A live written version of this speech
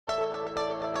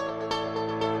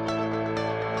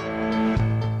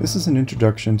This is an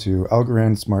introduction to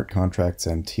Algorand Smart Contracts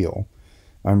and TEAL.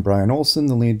 I'm Brian Olson,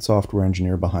 the lead software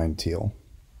engineer behind TEAL.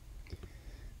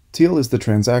 TEAL is the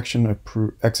transaction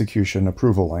execution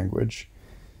approval language.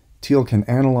 TEAL can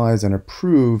analyze and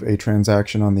approve a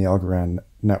transaction on the Algorand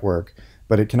network,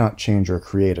 but it cannot change or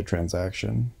create a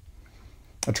transaction.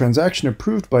 A transaction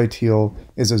approved by TEAL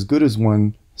is as good as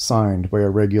one signed by a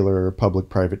regular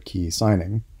public-private key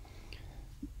signing.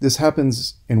 This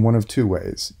happens in one of two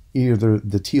ways. Either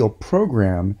the TEAL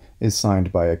program is signed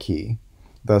by a key,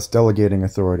 thus delegating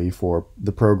authority for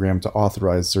the program to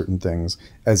authorize certain things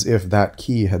as if that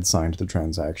key had signed the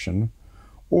transaction,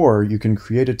 or you can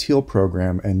create a TEAL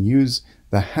program and use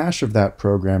the hash of that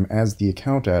program as the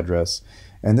account address,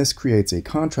 and this creates a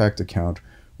contract account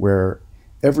where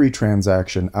every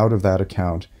transaction out of that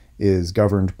account is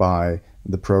governed by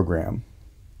the program.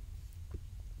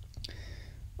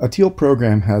 A TEAL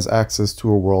program has access to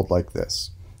a world like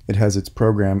this. It has its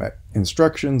program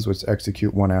instructions, which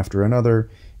execute one after another.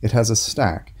 It has a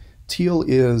stack. TEAL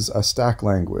is a stack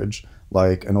language,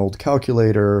 like an old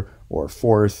calculator or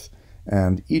Forth,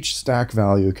 and each stack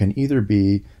value can either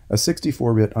be a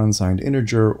 64-bit unsigned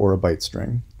integer or a byte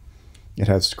string. It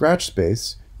has scratch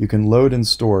space. You can load and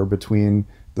store between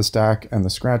the stack and the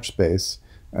scratch space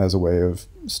as a way of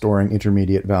storing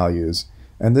intermediate values,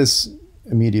 and this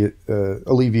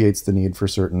alleviates the need for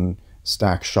certain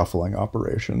stack shuffling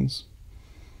operations.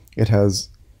 It has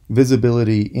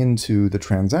visibility into the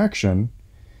transaction,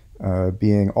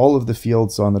 being all of the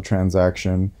fields on the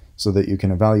transaction so that you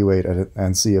can evaluate it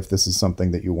and see if this is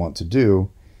something that you want to do.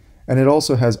 And it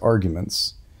also has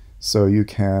arguments, so you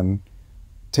can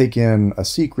take in a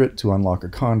secret to unlock a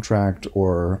contract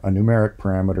or a numeric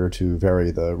parameter to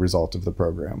vary the result of the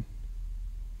program.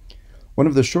 One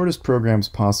of the shortest programs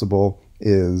possible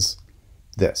is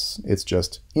this. It's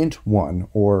just int1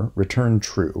 or return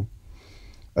true.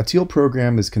 A TEAL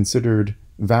program is considered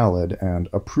valid and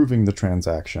approving the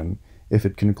transaction if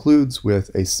it concludes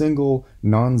with a single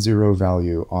non-zero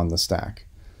value on the stack.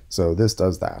 So this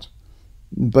does that.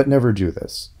 But never do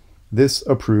this. This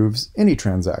approves any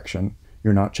transaction.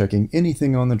 You're not checking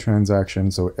anything on the transaction,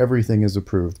 so everything is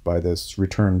approved by this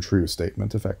return true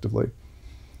statement effectively.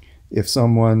 If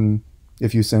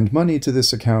you send money to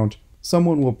this account,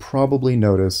 someone will probably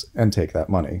notice and take that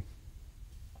money.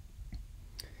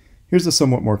 Here's a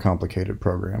somewhat more complicated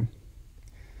program.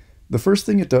 The first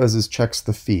thing it does is checks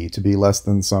the fee to be less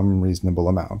than some reasonable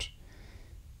amount.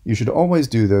 You should always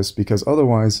do this because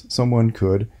otherwise someone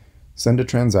could send a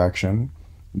transaction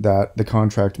that the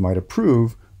contract might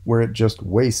approve where it just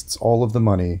wastes all of the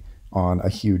money on a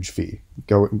huge fee,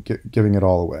 giving it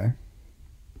all away.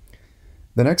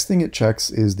 The next thing it checks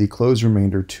is the close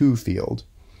remainder to field.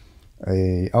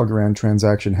 A Algorand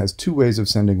transaction has two ways of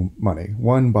sending money,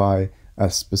 one by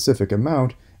a specific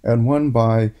amount and one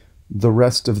by the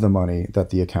rest of the money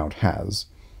that the account has.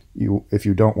 If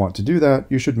you don't want to do that,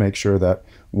 you should make sure that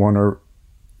one or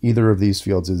either of these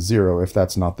fields is zero if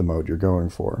that's not the mode you're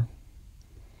going for.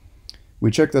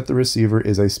 We check that the receiver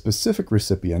is a specific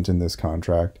recipient in this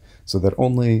contract so that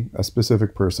only a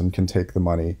specific person can take the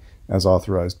money as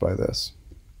authorized by this.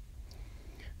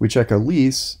 We check a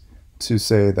lease to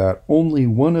say that only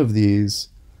one of these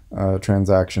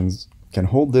transactions can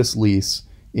hold this lease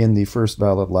in the first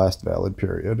valid, last valid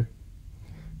period.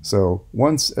 So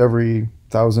once every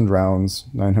 1,000 rounds,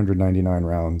 999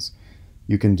 rounds,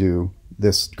 you can do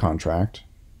this contract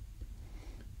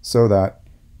so that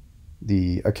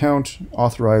the account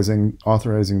authorizing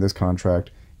this contract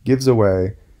gives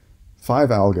away 5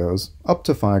 algos, up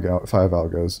to 5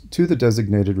 algos, to the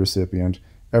designated recipient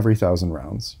every 1,000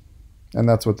 rounds. And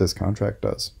that's what this contract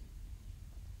does.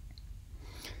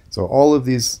 So all of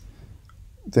these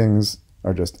things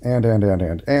are just and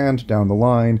down the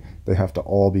line. They have to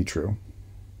all be true.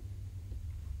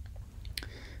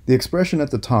 The expression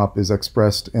at the top is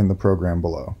expressed in the program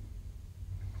below.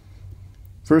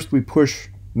 First we push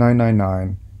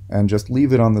 999 and just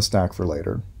leave it on the stack for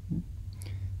later.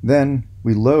 Then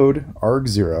we load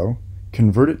arg0,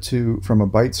 convert it from a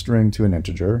byte string to an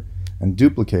integer, and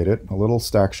duplicate it, a little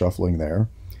stack shuffling there,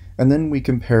 and then we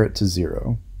compare it to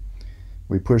 0.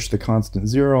 We push the constant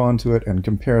 0 onto it and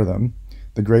compare them.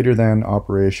 The greater than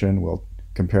operation will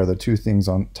compare the two things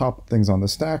on the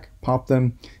stack, pop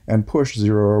them, and push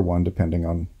 0 or 1 depending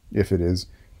on if it is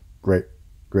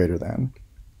greater than.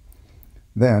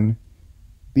 Then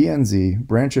BNZ,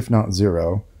 branch if not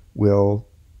 0, will,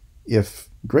 if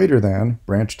greater than,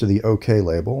 branch to the OK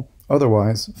label,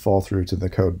 otherwise fall through to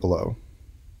the code below.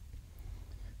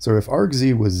 So if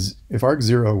arg0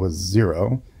 was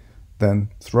 0, then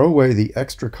throw away the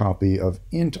extra copy of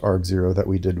int arg0 that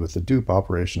we did with the dupe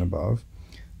operation above,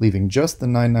 leaving just the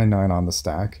 999 on the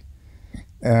stack.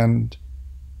 And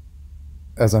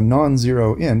as a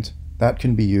non-zero int, that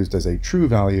can be used as a true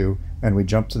value, and we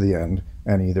jump to the end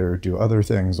and either do other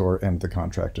things or end the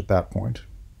contract at that point.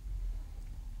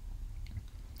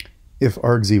 If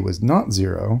argz was not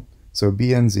 0, so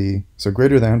bnz, so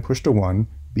greater than pushed to 1,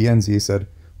 bnz said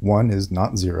 1 is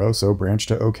not 0, so branch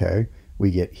to OK. We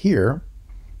get here,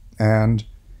 and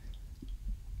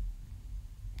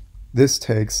this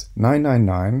takes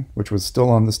 999, which was still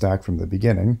on the stack from the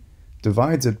beginning,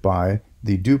 divides it by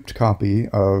the duped copy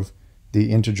of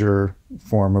the integer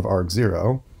form of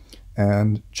arg0,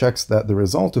 and checks that the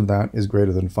result of that is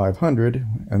greater than 500,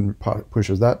 and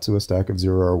pushes that to a stack of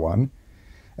 0 or 1.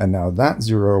 And now that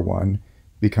 0 or 1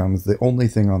 becomes the only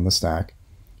thing on the stack,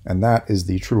 and that is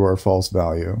the true or false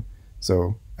value.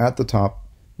 So at the top,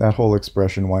 that whole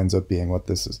expression winds up being what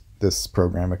this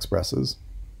program expresses.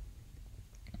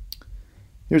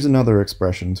 Here's another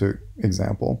expression to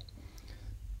example.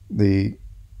 In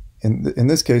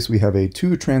this case, we have a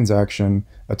 2-transaction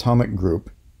atomic group,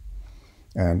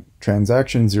 and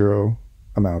transaction 0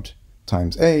 amount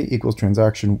times A equals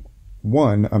transaction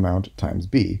 1 amount times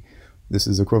B. This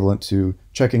is equivalent to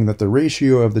checking that the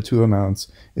ratio of the two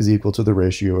amounts is equal to the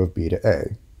ratio of B to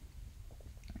A.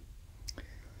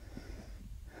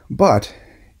 But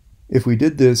if we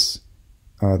did this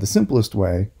the simplest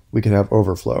way, we could have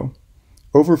overflow.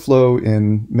 Overflow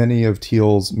in many of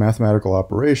TEAL's mathematical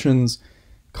operations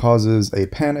causes a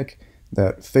panic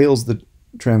that fails the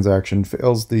transaction,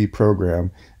 fails the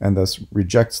program, and thus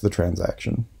rejects the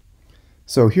transaction.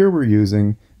 So here we're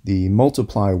using the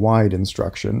multiply wide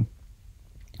instruction,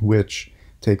 which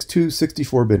takes two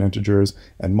 64-bit integers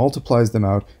and multiplies them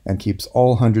out and keeps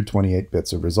all 128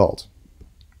 bits of result.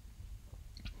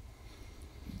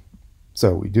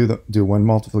 So we do one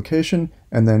multiplication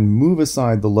and then move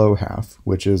aside the low half,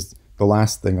 which is the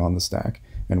last thing on the stack,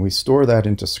 and we store that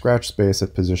into scratch space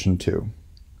at position 2.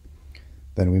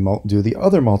 Then we do the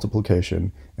other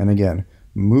multiplication and again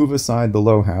move aside the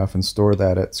low half and store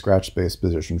that at scratch space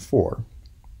position 4.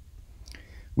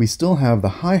 We still have the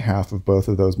high half of both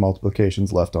of those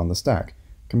multiplications left on the stack.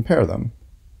 Compare them.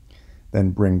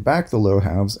 Then bring back the low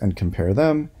halves and compare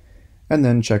them, and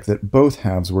then check that both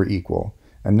halves were equal.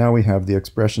 And now we have the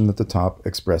expression at the top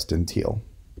expressed in TEAL.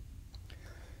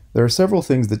 There are several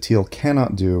things that TEAL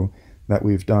cannot do that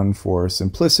we've done for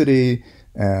simplicity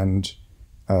and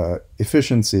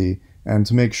efficiency, and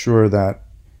to make sure that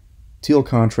TEAL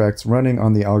contracts running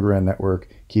on the Algorand network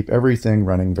keep everything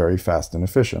running very fast and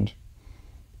efficient.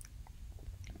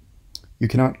 You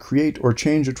cannot create or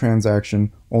change a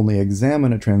transaction, only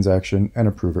examine a transaction and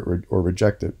approve it or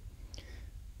reject it.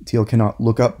 TEAL cannot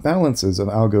look up balances of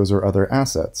algos or other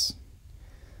assets.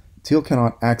 TEAL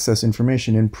cannot access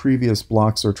information in previous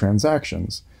blocks or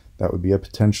transactions. That would be a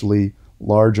potentially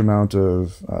large amount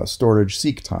of storage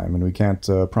seek time, and we can't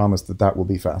promise that that will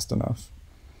be fast enough.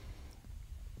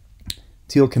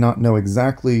 TEAL cannot know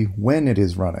exactly when it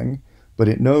is running, but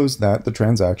it knows that the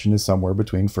transaction is somewhere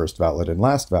between first valid and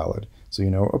last valid, so you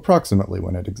know approximately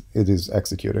when it is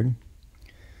executing.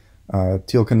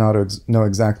 TEAL cannot know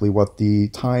exactly what the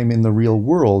time in the real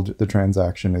world the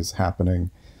transaction is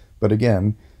happening, but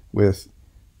again, with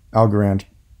Algorand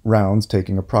rounds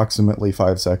taking approximately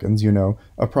 5 seconds, you know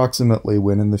approximately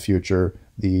when in the future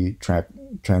the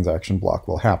transaction block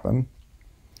will happen.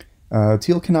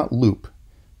 TEAL cannot loop.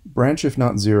 Branch if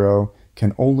not 0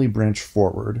 can only branch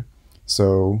forward.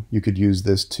 So you could use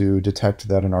this to detect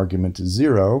that an argument is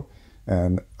 0,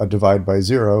 and a divide by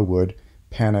 0 would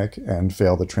panic and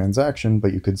fail the transaction,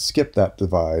 but you could skip that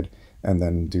divide and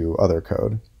then do other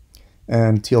code.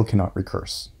 And TEAL cannot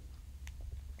recurse.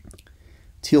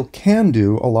 TEAL can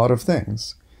do a lot of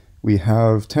things. We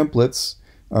have templates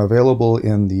available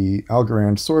in the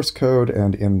Algorand source code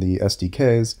and in the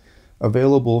SDKs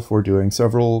available for doing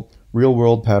several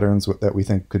real-world patterns that we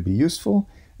think could be useful,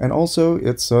 and also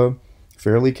it's a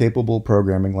fairly capable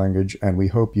programming language, and we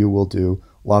hope you will do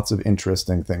lots of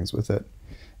interesting things with it.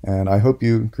 And I hope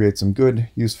you create some good,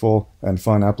 useful, and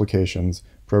fun applications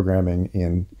programming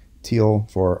in TEAL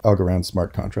for Algorand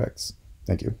Smart Contracts.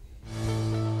 Thank you.